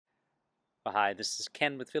Well, hi, this is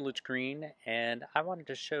Ken with Village Green, and I wanted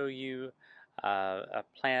to show you a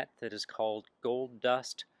plant that is called Gold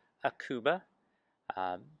Dust Aucuba.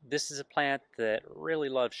 This is a plant that really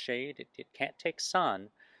loves shade. It can't take sun,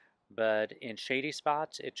 but in shady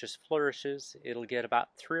spots, it just flourishes. It'll get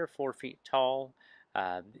about 3 or 4 feet tall.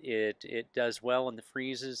 It does well in the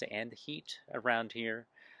freezes and the heat around here.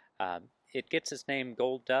 It gets its name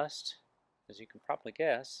Gold Dust, as you can probably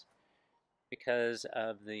guess, because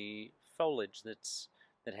of the foliage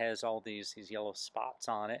that has all these yellow spots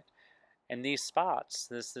on it. And these spots,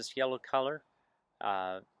 this yellow color,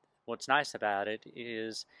 uh, what's nice about it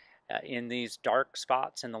is in these dark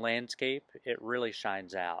spots in the landscape, it really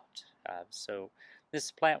shines out. So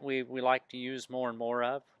this plant we like to use more and more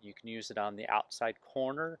of. You can use it on the outside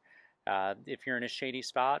corner if you're in a shady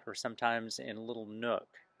spot, or sometimes in a little nook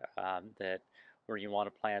that where you want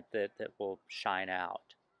a plant that will shine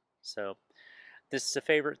out. So this is a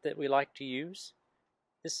favorite that we like to use.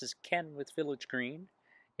 This is Ken with Village Green.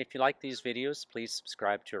 If you like these videos, please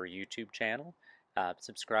subscribe to our YouTube channel.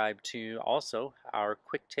 Subscribe to also our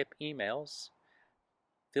quick tip emails.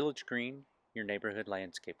 Village Green, your neighborhood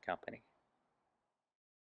landscape company.